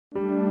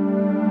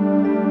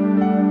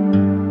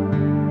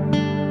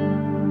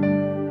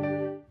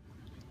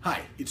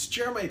It's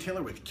Jerimiah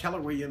Taylor with Keller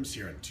Williams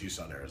here in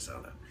Tucson,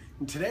 Arizona.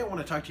 And today I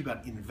want to talk to you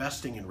about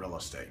investing in real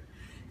estate.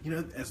 You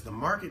know, as the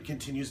market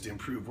continues to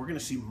improve, we're going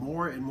to see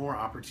more and more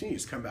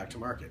opportunities come back to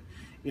market.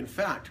 In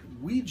fact,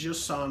 we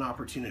just saw an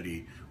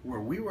opportunity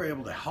where we were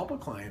able to help a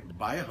client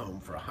buy a home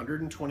for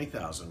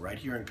 $120,000 right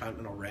here in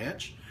Continental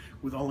Ranch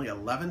with only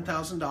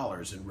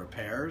 $11,000 in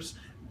repairs.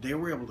 They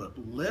were able to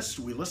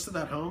we listed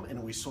that home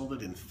and we sold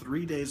it in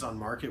 3 days on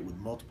market with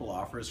multiple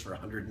offers for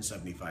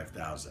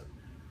 $175,000.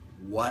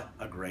 What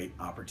a great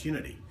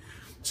opportunity.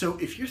 So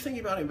if you're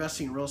thinking about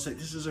investing in real estate,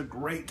 this is a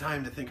great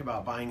time to think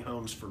about buying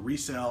homes for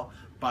resale,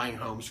 buying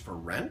homes for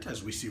rent,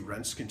 as we see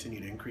rents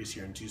continue to increase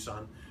here in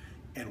Tucson.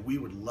 And we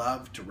would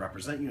love to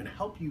represent you and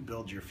help you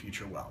build your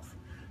future wealth.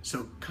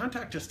 So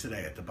contact us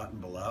today at the button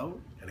below.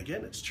 And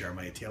again, it's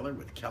Jerimiah Taylor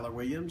with Keller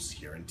Williams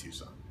here in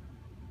Tucson.